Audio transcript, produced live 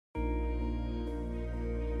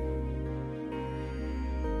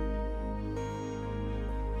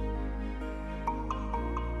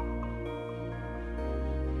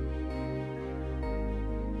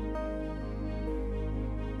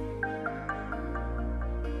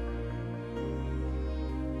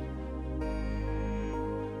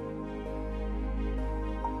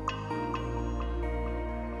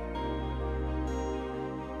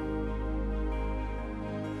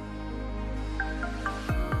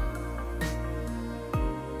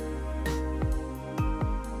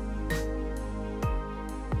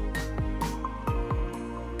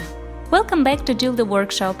Welcome back to Gilda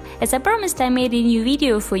Workshop. As I promised, I made a new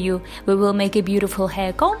video for you. We will make a beautiful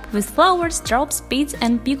hair comb with flowers, drops, beads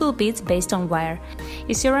and bugle beads based on wire.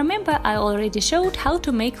 As you remember, I already showed how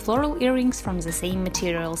to make floral earrings from the same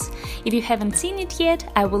materials. If you haven't seen it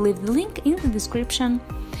yet, I will leave the link in the description.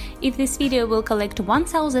 If this video will collect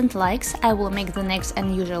 1000 likes, I will make the next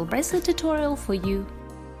unusual bracelet tutorial for you.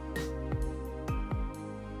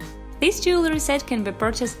 This jewelry set can be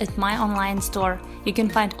purchased at my online store. You can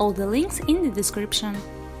find all the links in the description.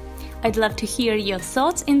 I'd love to hear your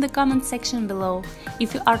thoughts in the comment section below.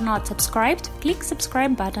 If you are not subscribed, click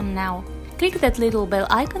subscribe button now. Click that little bell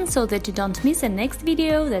icon so that you don't miss the next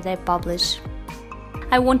video that I publish.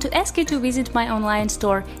 I want to ask you to visit my online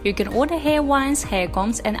store. You can order hair wines, hair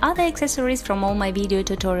combs and other accessories from all my video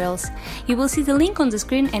tutorials. You will see the link on the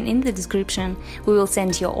screen and in the description. We will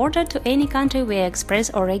send your order to any country via express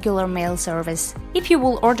or regular mail service. If you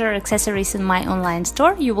will order accessories in my online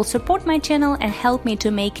store, you will support my channel and help me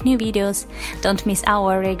to make new videos. Don't miss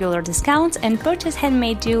our regular discounts and purchase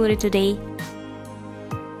handmade jewelry today.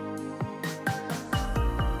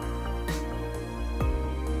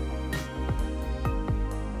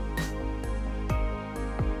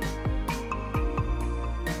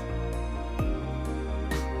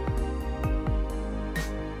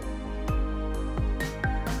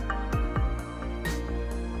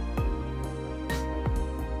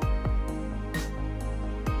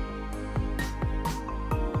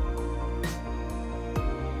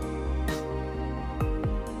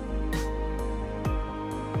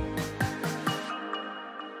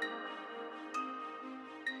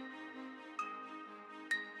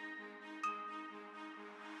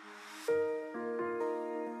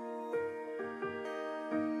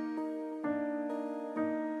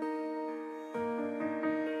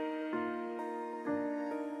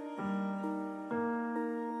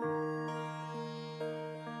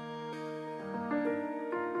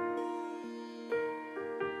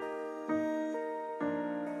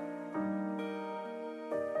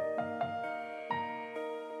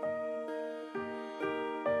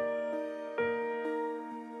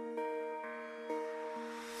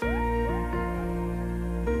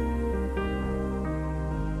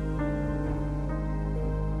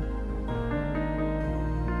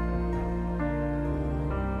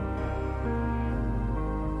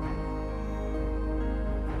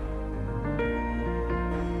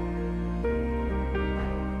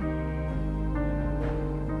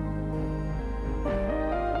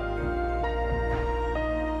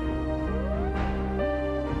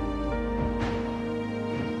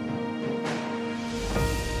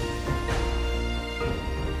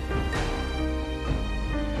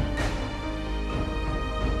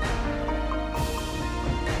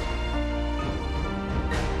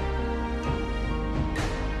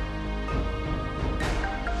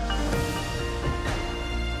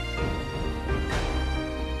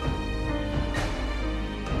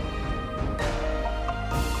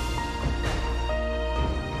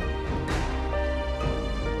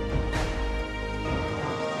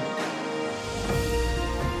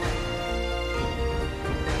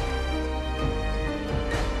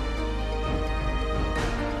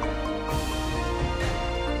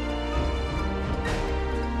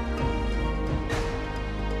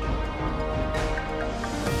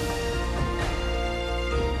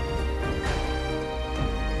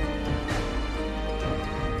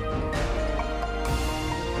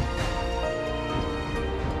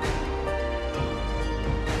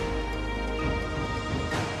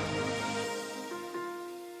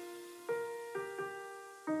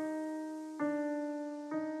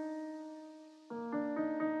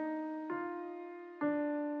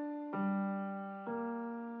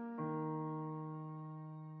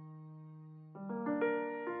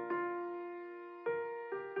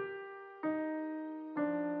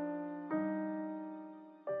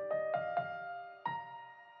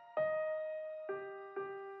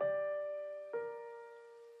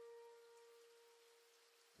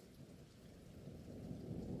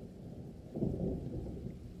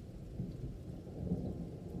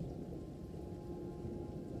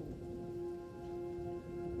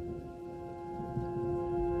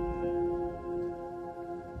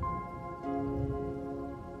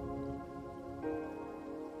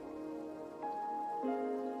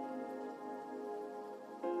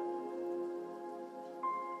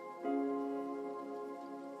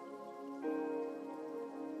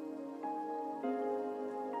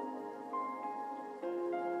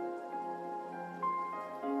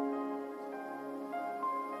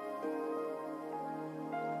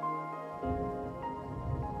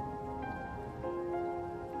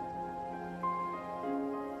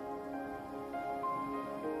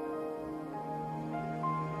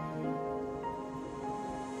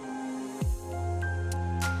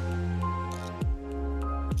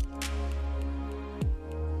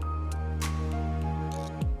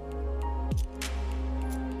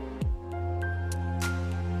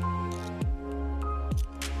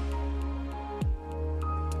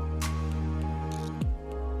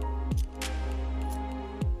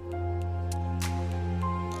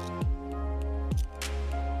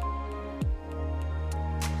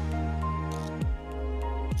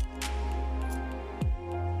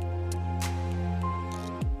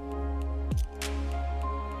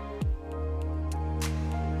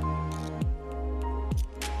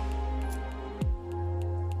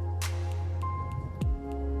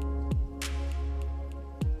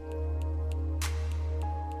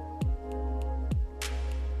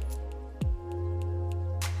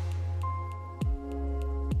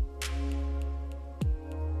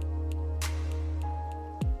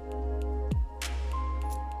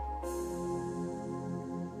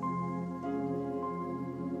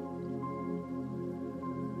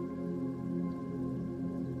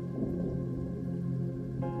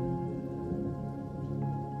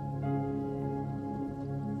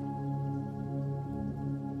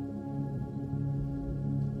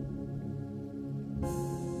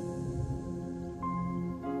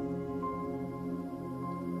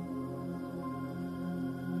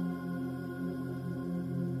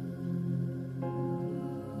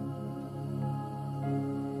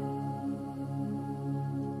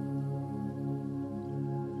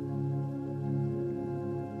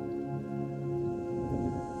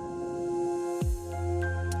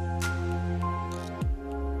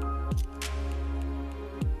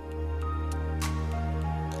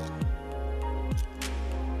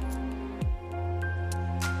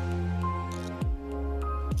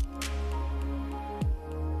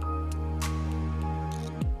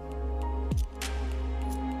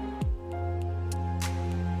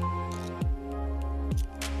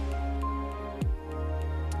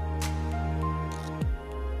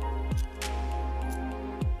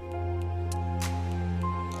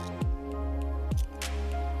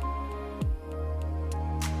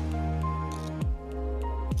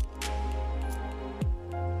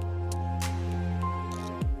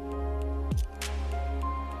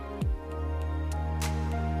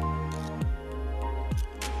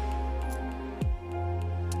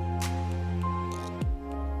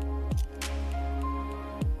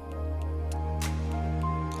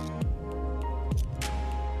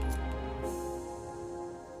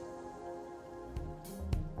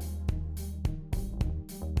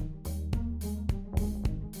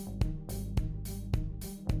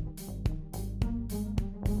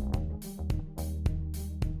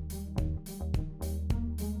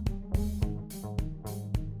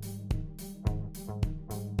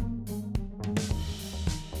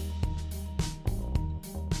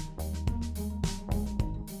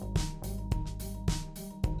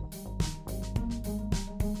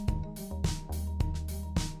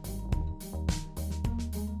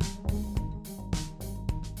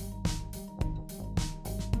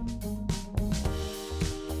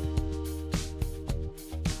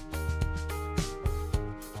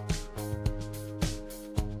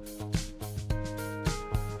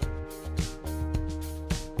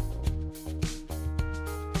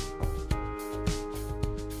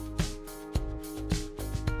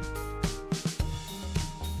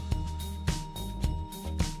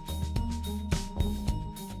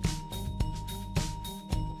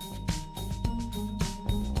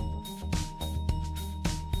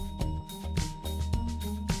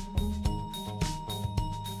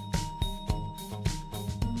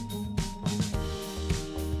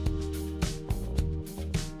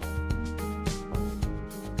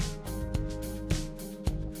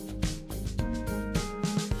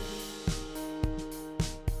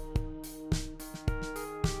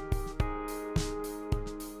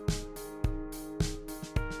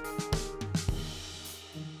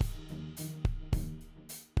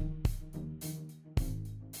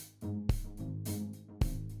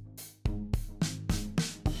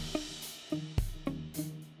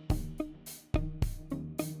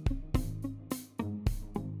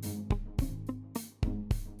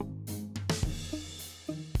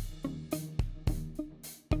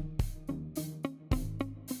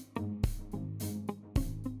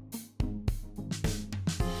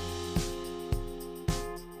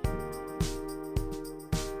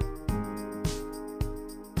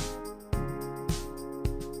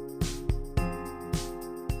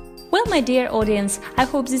 Well, my dear audience, I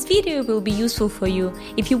hope this video will be useful for you.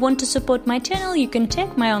 If you want to support my channel, you can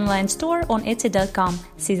check my online store on Etsy.com.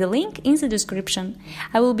 See the link in the description.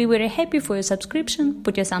 I will be very happy for your subscription.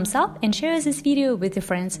 Put your thumbs up and share this video with your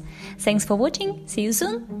friends. Thanks for watching. See you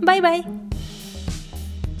soon. Bye bye.